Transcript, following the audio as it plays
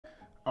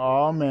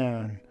Oh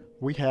man,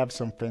 we have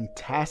some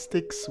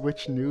fantastic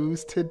Switch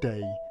news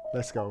today.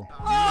 Let's go.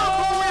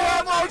 Oh, we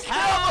have our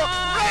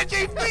camera!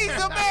 Reggie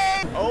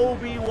Fils-Aimé!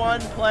 Obi-Wan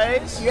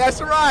plays.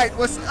 That's right.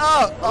 What's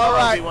up? All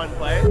right. Obi-Wan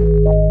plays.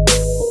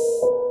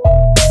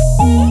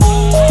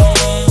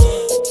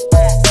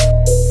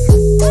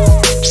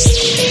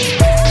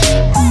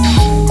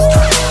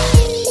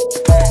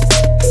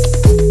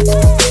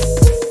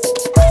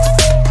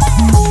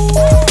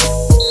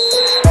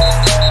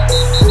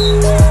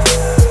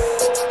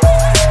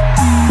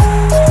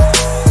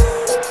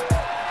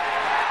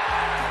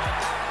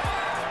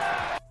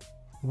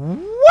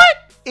 What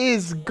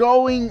is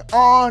going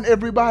on,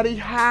 everybody?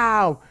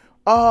 How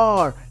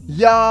are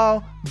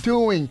y'all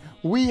doing?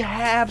 We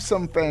have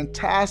some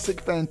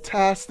fantastic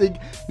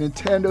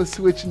Nintendo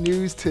Switch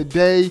news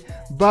today.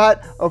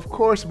 But of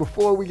course,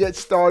 before we get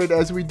started,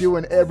 as we do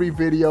in every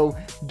video,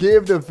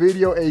 give the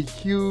video a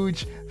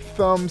huge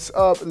thumbs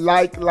up,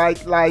 like,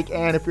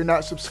 and if you're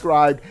not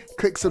subscribed,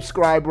 click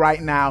subscribe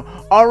right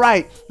now. All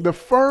right, the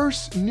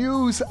first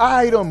news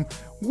item,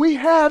 we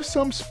have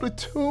some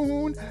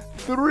Splatoon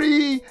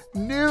 3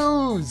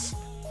 news,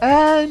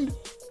 and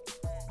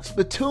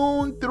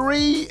Splatoon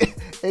 3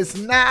 is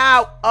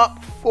now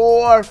up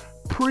for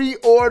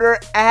pre-order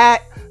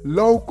at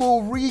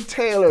local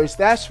retailers.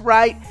 That's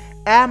right,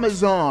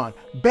 Amazon,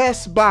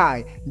 Best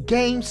Buy,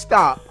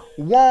 GameStop,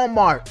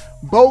 Walmart,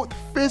 both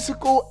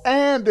physical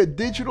and the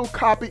digital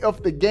copy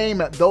of the game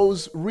at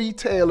those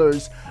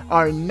retailers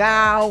are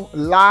now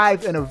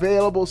live and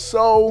available.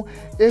 So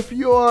if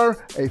you're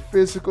a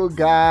physical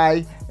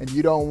guy and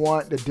you don't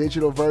want the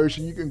digital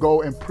version, you can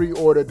go and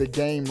pre-order the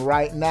game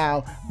right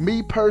now.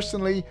 Me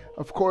personally,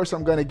 of course,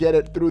 I'm gonna get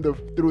it through the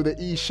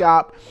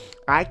eShop.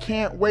 I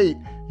can't wait.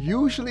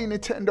 Usually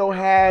Nintendo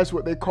has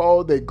what they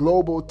call the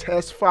global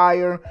test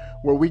fire,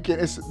 where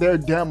it's their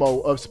demo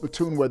of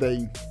Splatoon where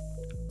they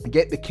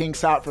get the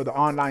kinks out for the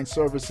online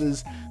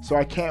services. So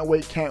I can't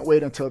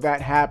wait until that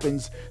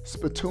happens.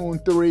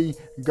 Splatoon 3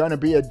 gonna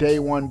be a day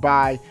one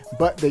buy,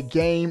 but the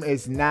game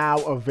is now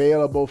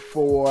available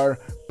for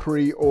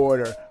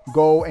pre-order.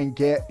 Go and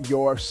get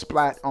your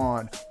splat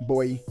on,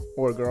 boy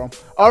or girl.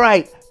 All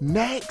right,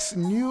 next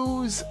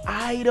news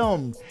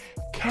item.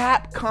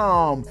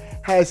 Capcom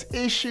has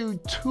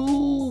issued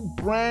 2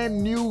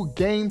 brand new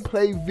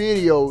gameplay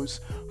videos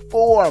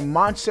for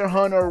Monster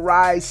Hunter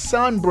Rise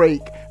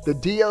Sunbreak, the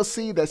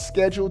DLC that's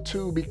scheduled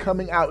to be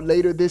coming out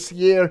later this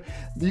year.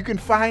 You can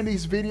find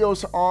these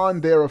videos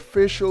on their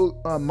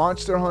official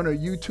Monster Hunter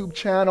YouTube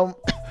channel.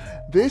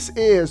 This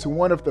is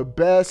one of the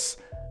best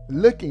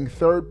looking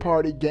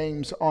third-party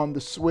games on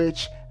the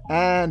Switch,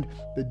 and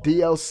the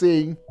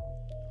DLC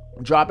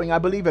dropping, I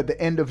believe, at the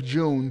end of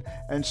June.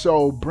 And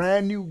so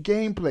brand new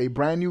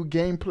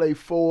gameplay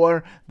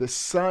for the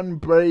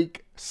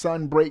Sunbreak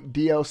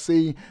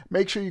DLC.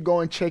 Make sure you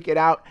go and check it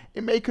out.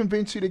 It may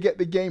convince you to get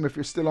the game if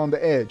you're still on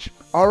the edge.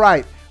 All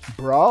right,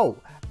 bro,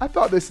 I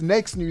thought this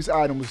next news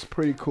item was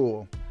pretty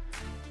cool.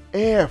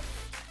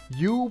 If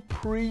you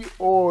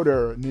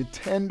pre-order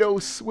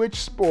Nintendo Switch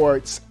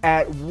Sports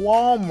at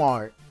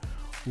Walmart,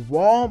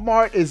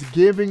 Walmart is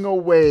giving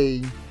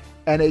away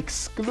an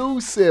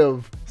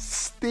exclusive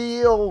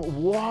steel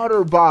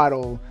water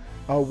bottle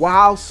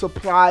while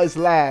supplies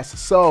last.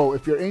 So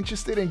if you're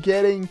interested in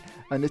getting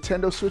a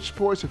Nintendo Switch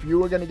Sports, if you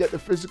were going to get the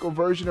physical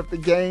version of the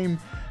game,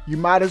 you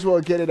might as well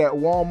get it at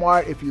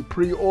Walmart if you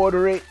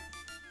pre-order it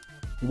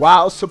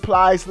while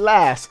supplies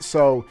last.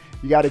 So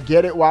you got to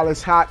get it while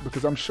it's hot,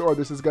 because I'm sure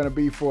this is going to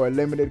be for a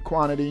limited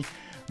quantity.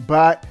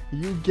 But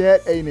you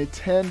get a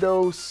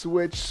Nintendo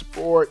Switch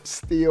Sport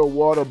steel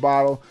water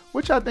bottle,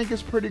 which I think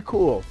is pretty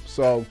cool.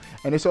 So,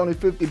 and it's only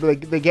 50,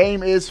 the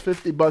game is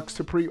 $50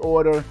 to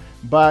pre-order,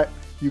 but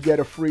you get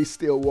a free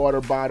steel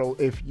water bottle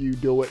if you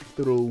do it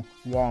through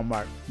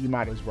Walmart. You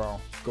might as well.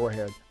 Go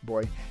ahead,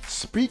 boy.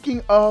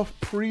 Speaking of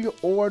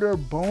pre-order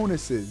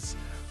bonuses,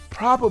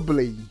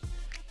 probably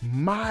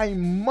my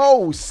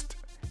most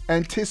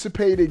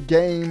anticipated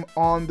game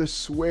on the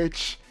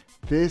Switch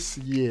this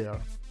year,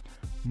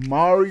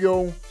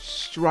 Mario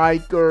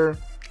Strikers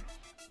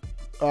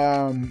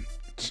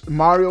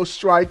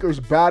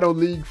Battle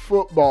League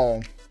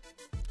Football.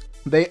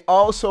 They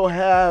also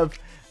have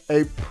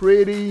a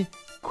pretty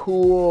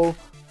cool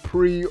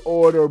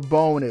pre-order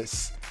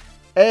bonus.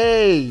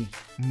 A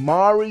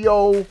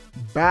Mario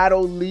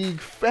Battle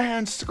League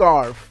fan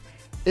scarf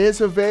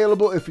is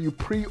available if you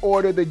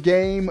pre-order the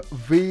game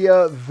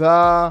via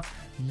the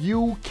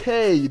UK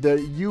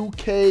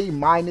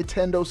My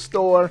Nintendo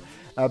store.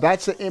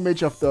 That's an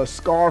image of the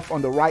scarf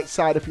on the right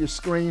side of your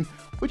screen,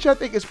 which I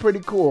think is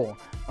pretty cool.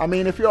 I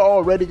mean, if you're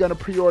already going to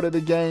pre-order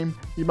the game,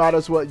 you might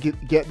as well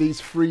get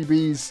these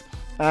freebies.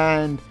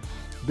 And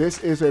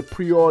this is a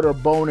pre-order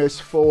bonus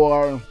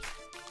for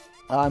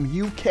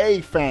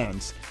UK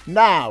fans.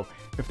 Now,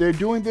 if they're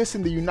doing this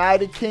in the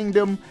United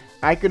Kingdom,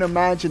 I can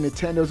imagine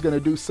Nintendo's going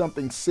to do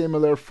something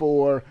similar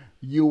for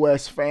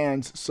US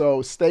fans.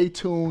 So stay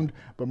tuned.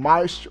 But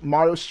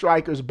Mario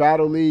Strikers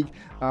Battle League,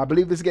 I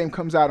believe this game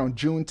comes out on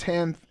June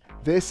 10th.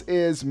 This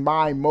is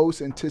my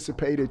most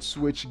anticipated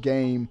Switch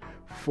game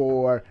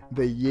for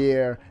the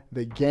year.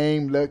 The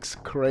game looks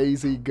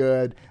crazy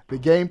good. The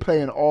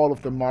gameplay in all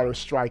of the Mario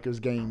Strikers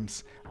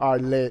games are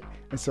lit,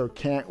 and so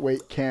can't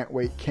wait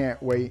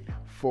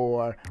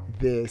for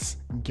this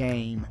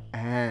game.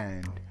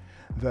 And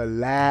the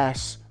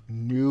last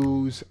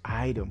news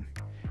item.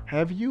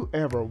 Have you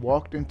ever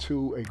walked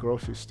into a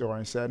grocery store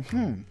and said,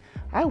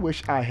 I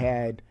wish I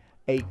had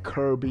a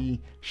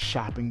Kirby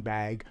shopping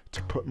bag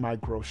to put my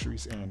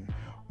groceries in?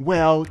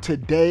 Well,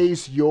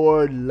 today's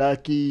your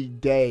lucky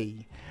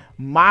day.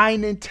 My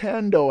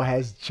Nintendo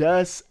has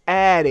just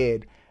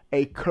added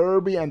a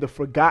Kirby and the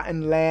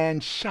Forgotten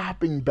Land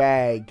shopping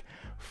bag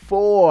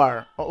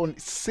for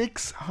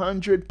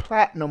 600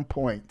 platinum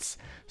points.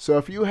 So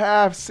if you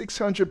have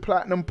 600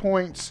 platinum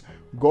points,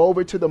 go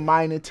over to the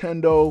My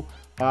Nintendo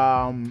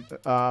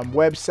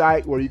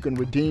website where you can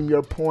redeem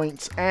your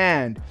points,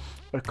 and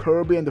a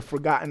Kirby and the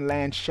Forgotten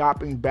Land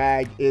shopping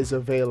bag is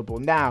available.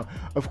 Now,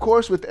 of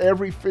course, with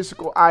every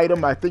physical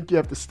item, I think you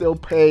have to still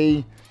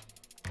pay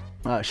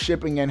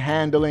shipping and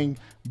handling,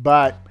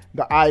 but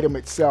the item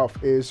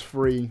itself is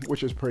free,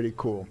 which is pretty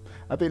cool.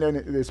 I think that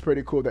it's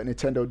pretty cool that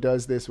Nintendo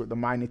does this with the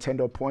My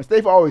Nintendo points.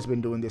 They've always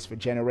been doing this for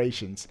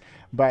generations,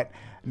 but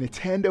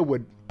Nintendo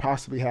would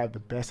possibly have the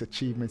best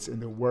achievements in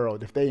the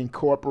world if they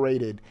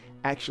incorporated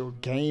actual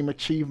game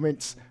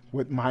achievements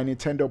with My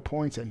Nintendo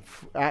points and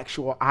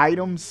actual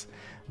items.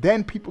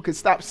 Then people could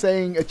stop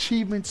saying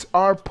achievements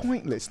are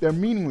pointless, they're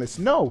meaningless.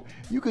 No,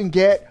 you can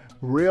get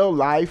real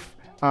life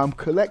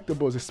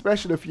collectibles,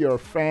 especially if you're a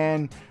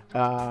fan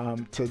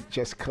to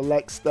just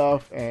collect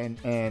stuff and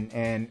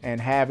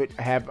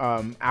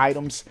have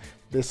items.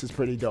 This is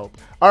pretty dope.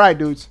 All right,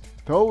 dudes,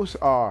 those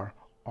are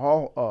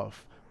all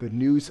of the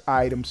news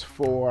items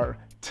for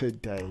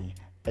today,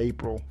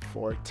 April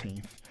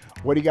 14th.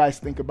 What do you guys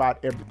think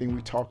about everything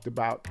we talked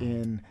about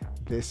in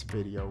this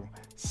video?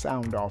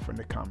 Sound off in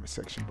the comment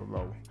section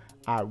below.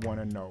 I want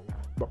to know.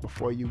 But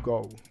before you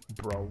go,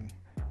 bro,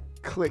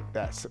 click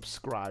that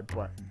subscribe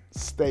button.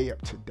 Stay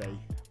up to date.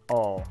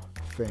 All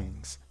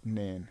things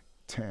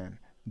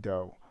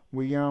Nintendo.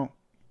 We out,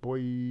 boy.